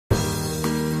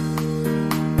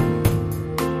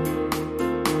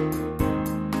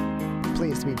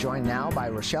joined now by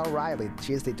Rochelle Riley.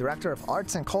 She is the Director of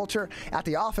Arts and Culture at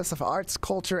the Office of Arts,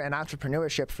 Culture, and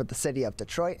Entrepreneurship for the City of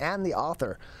Detroit and the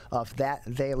author of That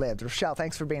They Lived. Rochelle,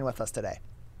 thanks for being with us today.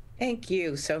 Thank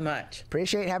you so much.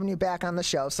 Appreciate having you back on the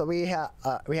show. So we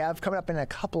have coming up in a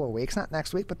couple of weeks, not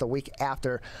next week, but the week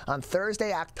after. On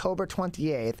Thursday, October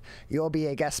 28th, you'll be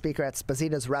a guest speaker at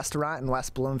Spazita's Restaurant in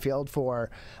West Bloomfield for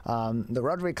the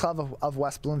Rotary Club of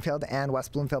West Bloomfield and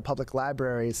West Bloomfield Public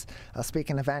Library's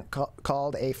speaking event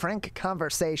called A Frank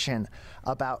Conversation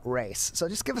About Race. So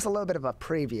just give us a little bit of a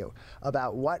preview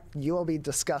about what you will be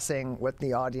discussing with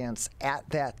the audience at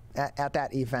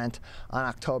that event on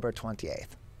October 28th.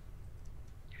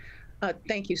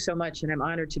 Thank you so much, and I'm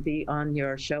honored to be on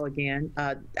your show again.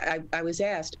 I was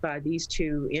asked by these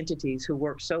two entities who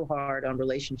work so hard on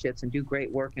relationships and do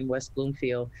great work in West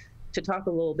Bloomfield to talk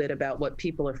a little bit about what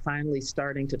people are finally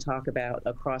starting to talk about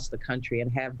across the country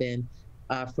and have been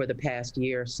for the past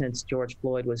year since George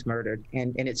Floyd was murdered.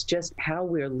 And it's just how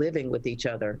we're living with each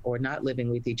other or not living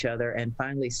with each other and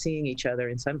finally seeing each other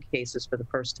in some cases for the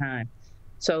first time.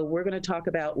 So we're going to talk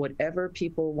about whatever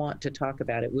people want to talk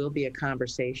about. It will be a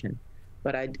conversation.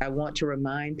 But I want to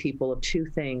remind people of two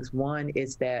things. One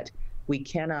is that we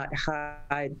cannot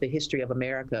hide the history of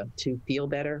America to feel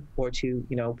better or to,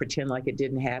 pretend like it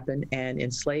didn't happen. And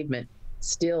enslavement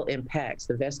still impacts,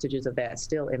 the vestiges of that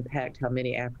still impact how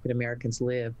many African Americans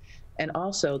live. And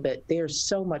also that there's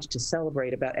so much to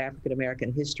celebrate about African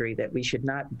American history that we should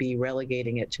not be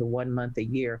relegating it to 1 month a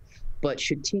year, but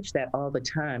should teach that all the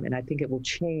time. And I think it will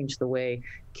change the way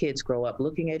kids grow up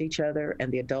looking at each other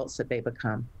and the adults that they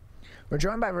become. We're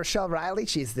joined by Rochelle Riley.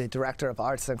 She's the Director of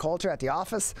Arts and Culture at the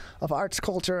Office of Arts,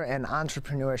 Culture, and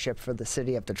Entrepreneurship for the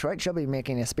City of Detroit. She'll be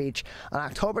making a speech on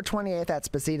October 28th at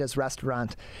Spazita's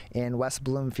Restaurant in West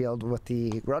Bloomfield with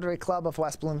the Rotary Club of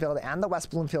West Bloomfield and the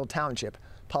West Bloomfield Township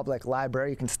Public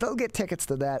Library. You can still get tickets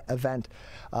to that event,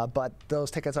 but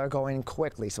those tickets are going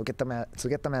quickly, so get them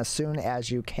as soon as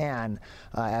you can,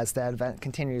 as that event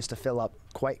continues to fill up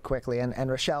quite quickly. And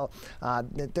Rochelle,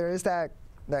 there is that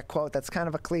quote that's kind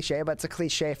of a cliche, but it's a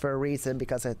cliche for a reason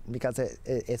because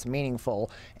it's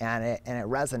meaningful and it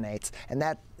resonates, and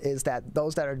that is that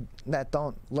those that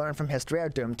don't learn from history are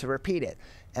doomed to repeat it.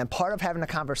 And part of having a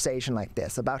conversation like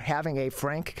this, about having a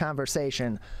frank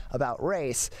conversation about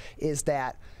race, is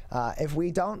that if we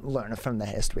don't learn from the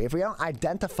history, if we don't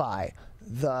identify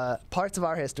the parts of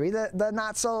our history, the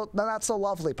not so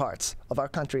lovely parts of our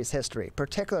country's history,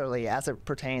 particularly as it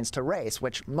pertains to race,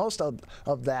 which most of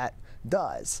that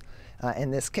does. In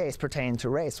this case, pertaining to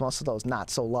race, most of those not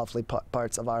so lovely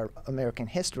parts of our American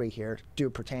history here do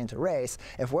pertain to race.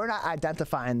 If we're not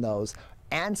identifying those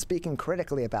and speaking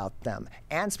critically about them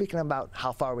and speaking about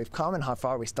how far we've come and how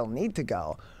far we still need to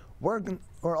go, we're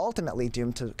ultimately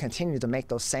doomed to continue to make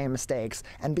those same mistakes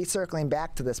and be circling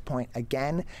back to this point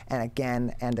again and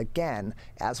again and again,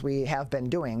 as we have been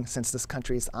doing since this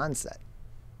country's onset.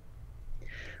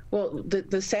 Well,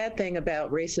 the sad thing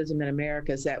about racism in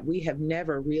America is that we have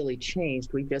never really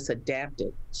changed. We've just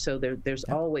adapted. So there's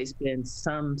always been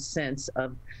some sense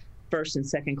of first and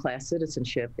second class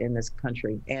citizenship in this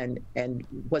country. And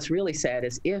what's really sad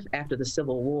is if after the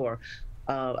Civil War,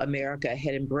 America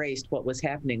had embraced what was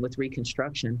happening with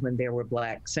Reconstruction, when there were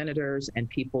Black senators and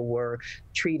people were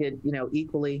treated,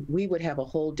 equally, we would have a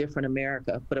whole different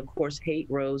America. But of course, hate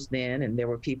rose then, and there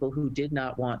were people who did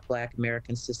not want Black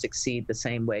Americans to succeed the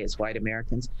same way as white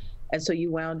Americans. And so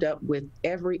you wound up with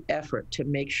every effort to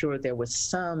make sure there was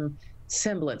some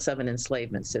semblance of an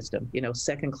enslavement system,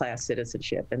 second-class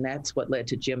citizenship. And that's what led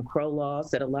to Jim Crow laws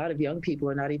that a lot of young people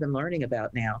are not even learning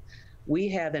about now. We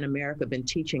have in America been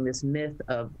teaching this myth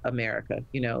of America,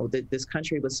 that this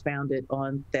country was founded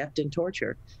on theft and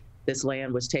torture. This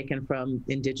land was taken from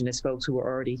indigenous folks who were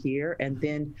already here. And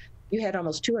then you had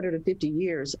almost 250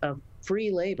 years of free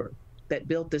labor that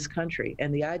built this country.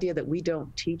 And the idea that we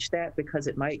don't teach that because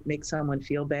it might make someone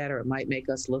feel bad or it might make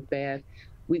us look bad,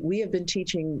 we've been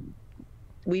teaching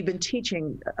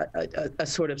a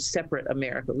sort of separate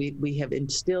America. We have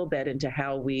instilled that into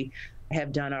how we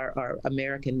have done our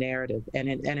American narrative, and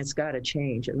it's got to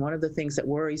change. And one of the things that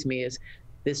worries me is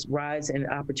this rise in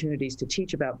opportunities to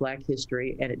teach about Black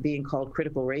history and it being called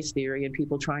critical race theory and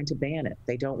people trying to ban it.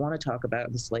 They don't want to talk about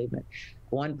enslavement.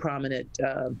 One prominent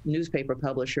newspaper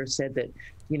publisher said that,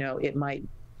 it might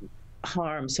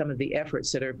harm some of the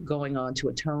efforts that are going on to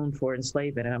atone for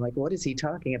enslavement. And I'm like, what is he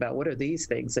talking about? What are these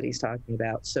things that he's talking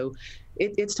about? So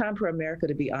it's time for America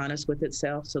to be honest with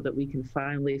itself so that we can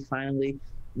finally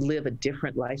live a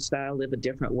different lifestyle, live a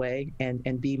different way,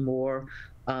 and be more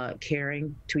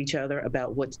caring to each other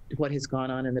about what has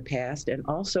gone on in the past, and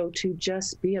also to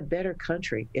just be a better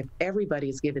country. If everybody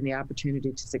is given the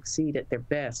opportunity to succeed at their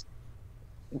best,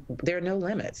 there are no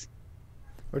limits.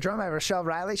 We're joined by Rochelle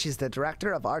Riley. She's the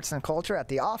Director of Arts and Culture at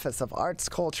the Office of Arts,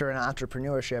 Culture, and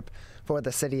Entrepreneurship for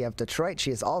the City of Detroit.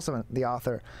 She is also the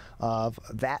author of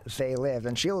That They Lived,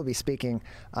 and she will be speaking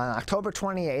on October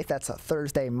 28th. That's a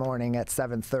Thursday morning at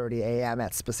 7:30 a.m.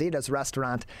 at Spacita's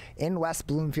Restaurant in West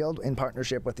Bloomfield in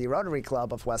partnership with the Rotary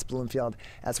Club of West Bloomfield,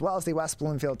 as well as the West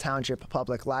Bloomfield Township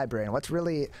Public Library. And what's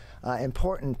really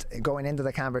important going into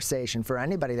the conversation for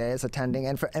anybody that is attending,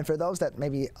 and for those that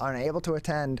maybe aren't able to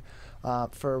attend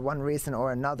for one reason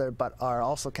or another, but are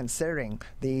also considering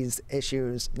these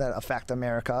issues that affect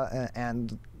America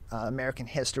and American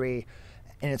history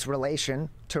in its relation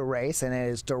to race, and it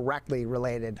is directly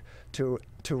related to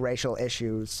racial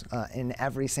issues in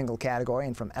every single category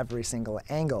and from every single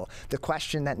angle. The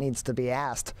question that needs to be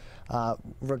asked,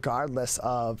 regardless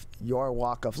of your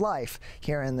walk of life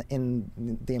here in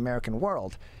the American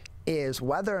world, is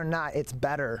whether or not it's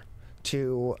better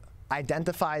to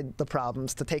identify the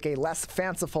problems, to take a less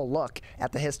fanciful look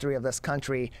at the history of this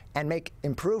country and make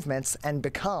improvements and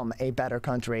become a better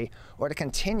country, or to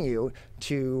continue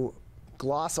to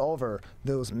gloss over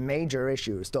those major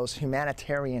issues, those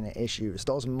humanitarian issues,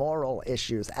 those moral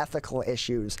issues, ethical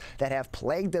issues that have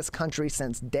plagued this country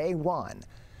since day one,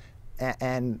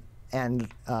 and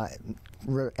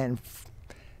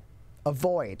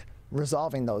avoid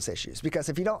resolving those issues. Because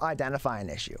if you don't identify an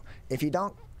issue, if you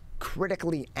don't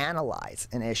critically analyze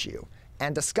an issue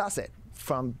and discuss it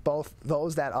from both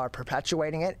those that are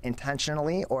perpetuating it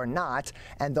intentionally or not,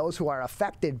 and those who are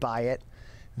affected by it,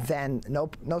 then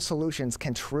no solutions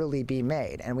can truly be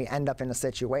made. And we end up in a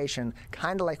situation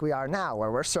kind of like we are now,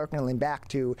 where we're circling back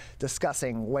to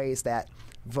discussing ways that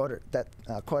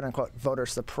quote-unquote voter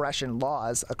suppression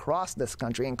laws across this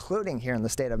country, including here in the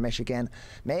state of Michigan,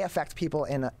 may affect people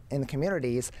in the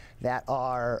communities that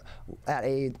are at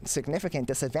a significant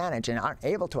disadvantage and aren't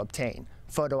able to obtain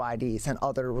photo IDs and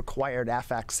other required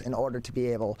affects in order to be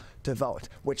able to vote,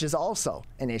 which is also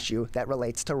an issue that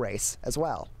relates to race as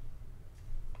well.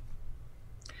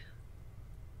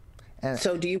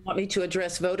 So do you want me to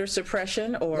address voter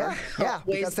suppression or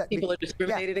ways that people are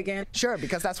discriminated against? Sure,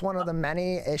 because that's one of the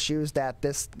many issues that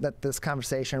this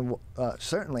conversation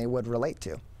certainly would relate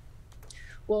to.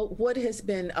 Well, what has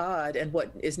been odd and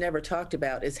what is never talked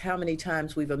about is how many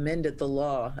times we've amended the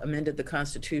law, amended the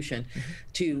Constitution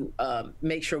to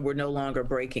make sure we're no longer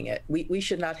breaking it. We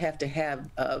should not have to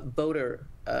have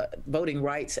voting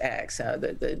rights acts.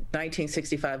 The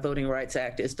 1965 Voting Rights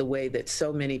Act is the way that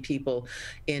so many people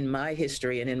in my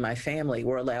history and in my family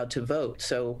were allowed to vote.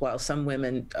 So while some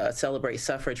women celebrate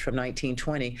suffrage from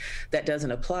 1920, that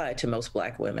doesn't apply to most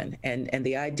Black women. And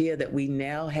the idea that we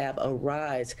now have a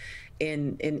rise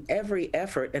in every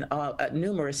effort in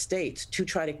numerous states to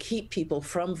try to keep people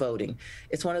from voting,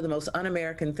 it's one of the most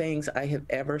un-American things I have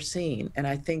ever seen. And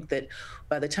I think that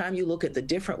by the time you look at the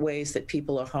different ways that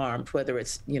people are harmed, whether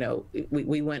it's,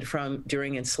 we went from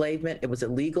during enslavement, it was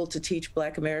illegal to teach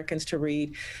Black Americans to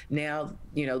read. Now,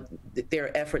 there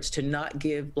are efforts to not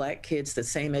give Black kids the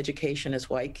same education as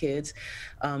white kids.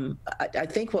 I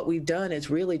think what we've done is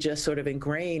really just sort of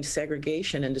ingrained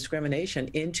segregation and discrimination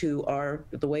into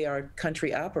the way our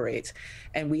country operates.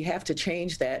 And we have to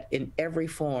change that in every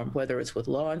form, whether it's with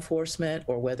law enforcement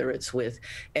or whether it's with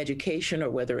education or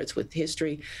whether it's with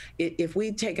history. If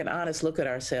we take an honest look at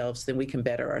ourselves, then we can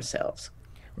better ourselves.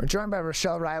 We're joined by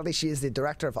Rochelle Riley. She is the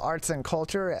Director of Arts and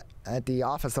Culture at the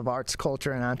Office of Arts,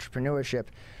 Culture, and Entrepreneurship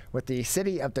with the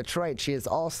City of Detroit. She is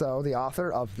also the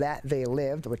author of That They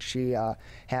Lived, which she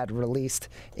had released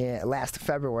last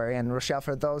February. And Rochelle,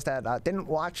 for those that didn't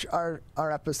watch our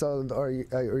episode or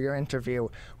your interview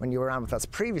when you were on with us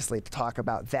previously to talk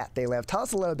about That They Lived, tell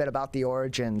us a little bit about the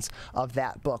origins of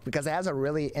that book, because it has a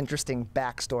really interesting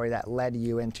backstory that led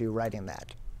you into writing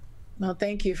that. Well,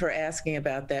 thank you for asking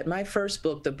about that. My first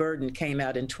book, The Burden, came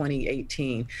out in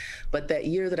 2018, but that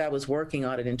year that I was working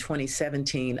on it in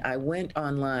 2017, I went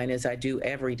online, as I do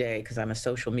every day because I'm a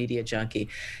social media junkie,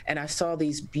 and I saw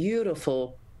these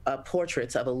beautiful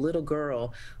portraits of a little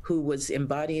girl who was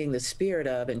embodying the spirit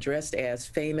of and dressed as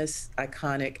famous,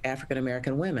 iconic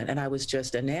African-American women. And I was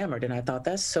just enamored, and I thought,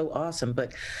 that's so awesome.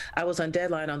 But I was on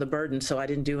deadline on The Burden, so I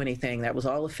didn't do anything. That was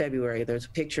all of February. There's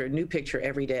a new picture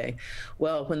every day.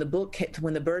 Well, when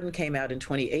The Burden came out in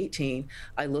 2018,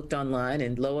 I looked online,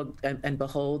 and lo and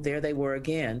behold, there they were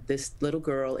again, this little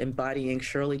girl embodying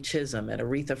Shirley Chisholm and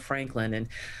Aretha Franklin and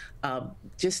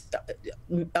just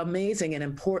amazing and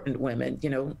important women.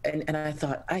 and I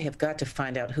thought, I have got to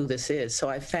find out who this is. So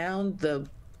I found the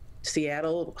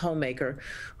Seattle homemaker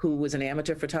who was an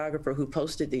amateur photographer who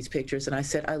posted these pictures. And I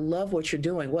said, I love what you're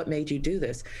doing. What made you do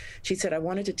this? She said, I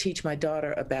wanted to teach my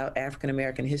daughter about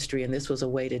African-American history, and this was a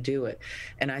way to do it.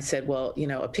 And I said, well, you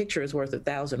know, a picture is worth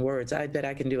 1,000 words. I bet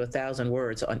I can do 1,000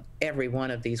 words on every one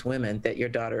of these women that your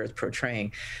daughter is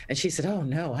portraying. And she said, oh,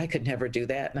 no, I could never do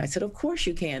that. And I said, of course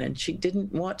you can. And she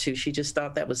didn't want to. She just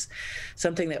thought that was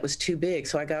something that was too big.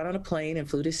 So I got on a plane and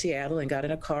flew to Seattle and got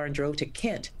in a car and drove to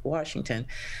Kent, Washington,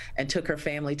 and took her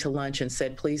family to lunch and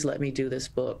said, please let me do this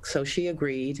book. So she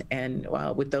agreed. And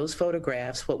with those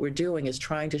photographs, what we're doing is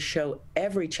trying to show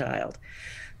every child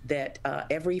that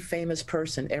every famous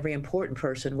person, every important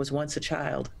person was once a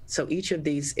child. So each of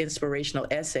these inspirational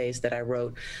essays that I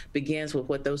wrote begins with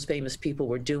what those famous people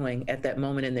were doing at that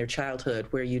moment in their childhood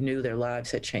where you knew their lives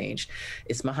had changed.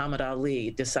 It's Muhammad Ali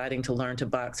deciding to learn to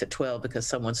box at 12 because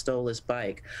someone stole his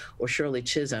bike, or Shirley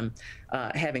Chisholm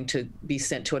having to be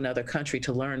sent to another country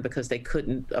to learn because they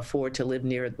couldn't afford to live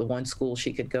near the one school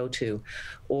she could go to,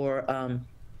 or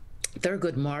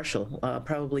Thurgood Marshall,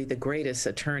 probably the greatest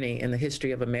attorney in the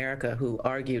history of America, who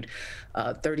argued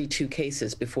 32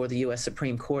 cases before the U.S.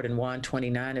 Supreme Court and won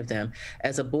 29 of them.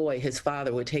 As a boy, his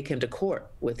father would take him to court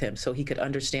with him so he could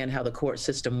understand how the court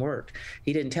system worked.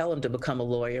 He didn't tell him to become a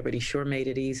lawyer, but he sure made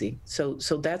it easy. So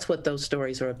that's what those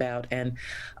stories are about. And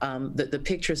the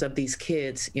pictures of these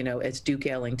kids, you know, as Duke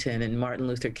Ellington and Martin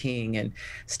Luther King and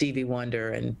Stevie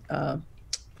Wonder and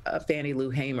Fannie Lou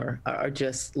Hamer are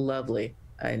just lovely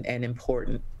and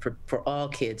important for all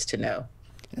kids to know.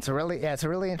 It's a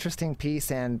really interesting piece,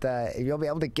 and you'll be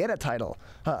able to get a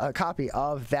copy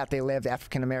of That They Lived,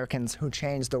 African Americans Who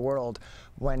Changed the World,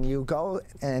 when you go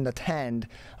and attend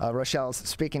Rochelle's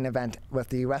speaking event with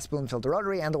the West Bloomfield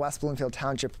Rotary and the West Bloomfield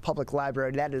Township Public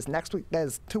Library. That is next week. That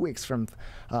is 2 weeks from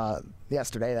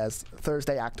yesterday. That's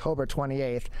Thursday, October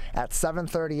 28th at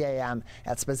 7:30 a.m.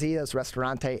 at Spazita's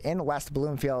Restaurante in West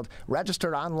Bloomfield.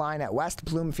 Register online at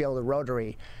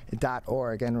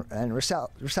westbloomfieldrotary.org. And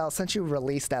Rochelle, since you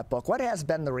released that book, what has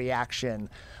been the reaction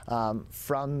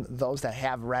from those that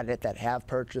have read it, that have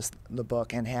purchased the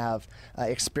book, and have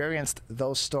experienced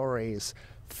those stories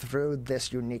through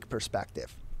this unique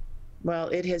perspective? Well,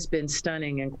 it has been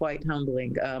stunning and quite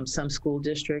humbling. Some school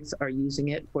districts are using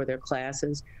it for their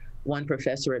classes. One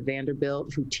professor at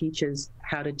Vanderbilt who teaches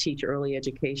how to teach early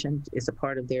education is a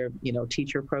part of their,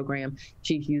 teacher program.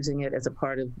 She's using it as a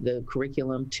part of the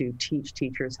curriculum to teach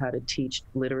teachers how to teach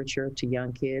literature to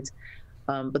young kids.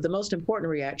 But the most important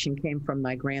reaction came from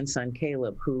my grandson,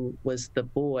 Caleb, who was the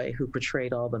boy who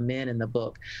portrayed all the men in the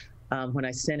book. When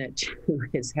I sent it to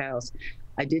his house,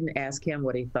 I didn't ask him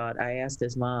what he thought. I asked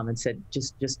his mom and said,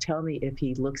 just tell me if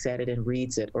he looks at it and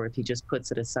reads it or if he just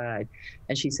puts it aside.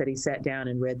 And she said he sat down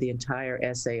and read the entire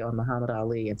essay on Muhammad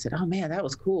Ali and said, oh man, that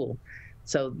was cool.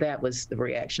 So that was the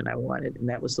reaction I wanted, and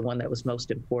that was the one that was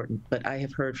most important. But I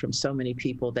have heard from so many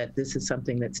people that this is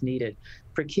something that's needed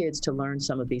for kids to learn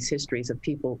some of these histories of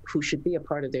people who should be a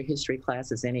part of their history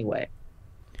classes anyway.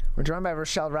 We're joined by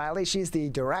Rochelle Riley. She's the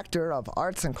Director of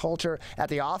Arts and Culture at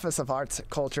the Office of Arts,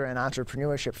 Culture, and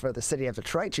Entrepreneurship for the City of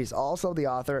Detroit. She's also the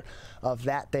author of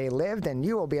That They Lived, and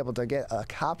you will be able to get a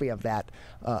copy of that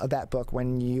book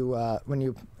when you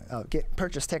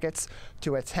purchase tickets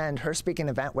to attend her speaking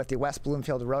event with the West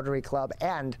Bloomfield Rotary Club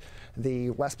and the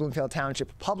West Bloomfield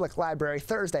Township Public Library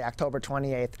Thursday, October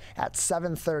 28th at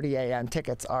 7:30 a.m.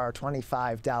 Tickets are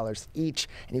 $25 each,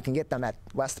 and you can get them at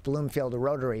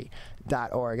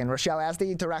westbloomfieldrotary.org. And Rochelle, as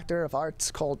the Director of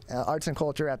Arts and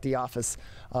Culture at the Office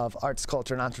of Arts,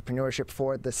 Culture, and Entrepreneurship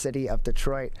for the City of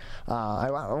Detroit, I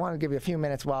want to give you a few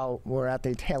minutes while we're at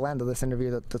the tail end of this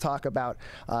interview to talk about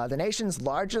the nation's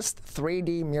largest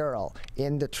 3D mural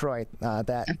in Detroit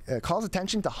that calls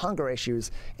attention to hunger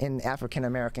issues in African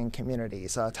American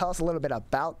communities. Tell us a little bit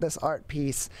about this art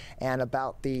piece and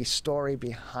about the story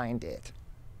behind it.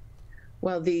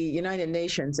 Well, the United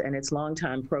Nations and its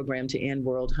longtime program to end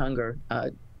world hunger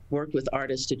worked with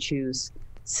artists to choose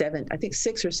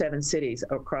 6 or 7 cities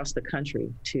across the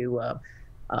country to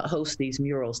host these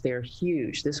murals. They're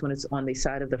huge. This one is on the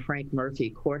side of the Frank Murphy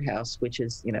Courthouse, which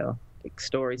is, like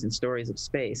stories and stories of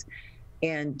space.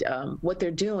 And what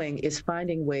they're doing is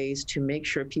finding ways to make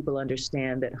sure people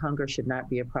understand that hunger should not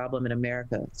be a problem in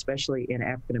America, especially in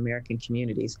African American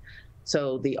communities.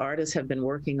 So the artists have been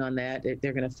working on that.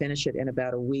 They're going to finish it in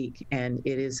about a week, and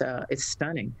it's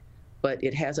stunning, but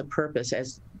it has a purpose,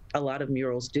 as a lot of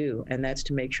murals do, and that's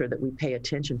to make sure that we pay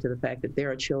attention to the fact that there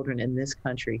are children in this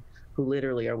country who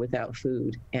literally are without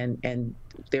food. And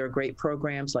there are great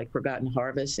programs like Forgotten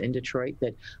Harvest in Detroit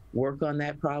that work on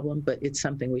that problem, but it's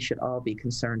something we should all be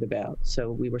concerned about.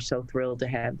 So we were so thrilled to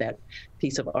have that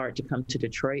piece of art to come to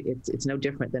Detroit. It's no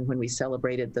different than when we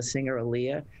celebrated the singer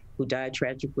Aaliyah, who died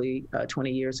tragically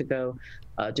 20 years ago.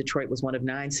 Detroit was one of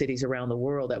 9 cities around the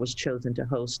world that was chosen to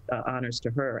host honors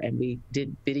to her. And we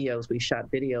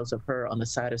shot videos of her on the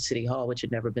side of City Hall, which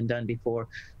had never been done before,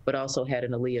 but also had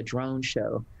an Aaliyah drone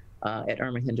show at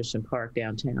Irma Henderson Park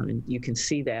downtown. And you can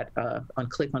see that on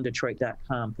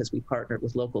clickondetroit.com, because we partnered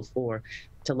with Local 4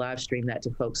 to live stream that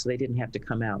to folks so they didn't have to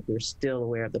come out. We're still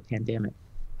aware of the pandemic.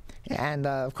 And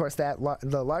of course, the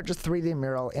largest 3D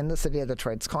mural in the city of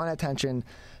Detroit is calling attention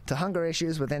to hunger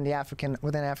issues within African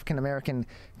American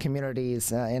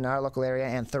communities in our local area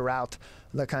and throughout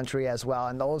the country as well.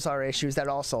 And those are issues that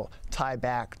also tie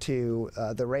back to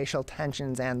the racial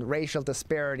tensions and racial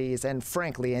disparities and,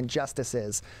 frankly,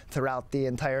 injustices throughout the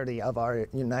entirety of our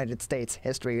United States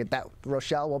history that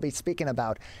Rochelle will be speaking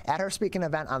about at her speaking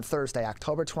event on Thursday,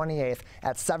 October 28th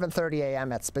at 7:30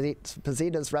 a.m. at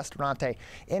Spazita's Restaurante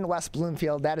in West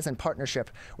Bloomfield. That is in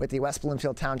partnership with the West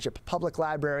Bloomfield Township Public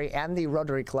Library and the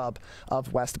Rotary Club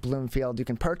of West Bloomfield. You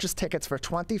can purchase tickets for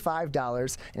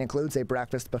 $25. It includes a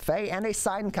breakfast buffet and a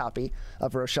signed copy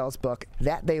of Rochelle's book,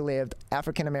 That They Lived,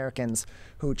 African Americans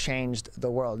Who Changed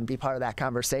the World. And be part of that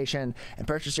conversation and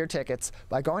purchase your tickets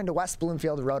by going to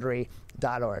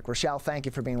westbloomfieldrotary.org. Rochelle, thank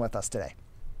you for being with us today.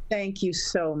 Thank you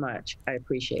so much. I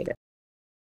appreciate it.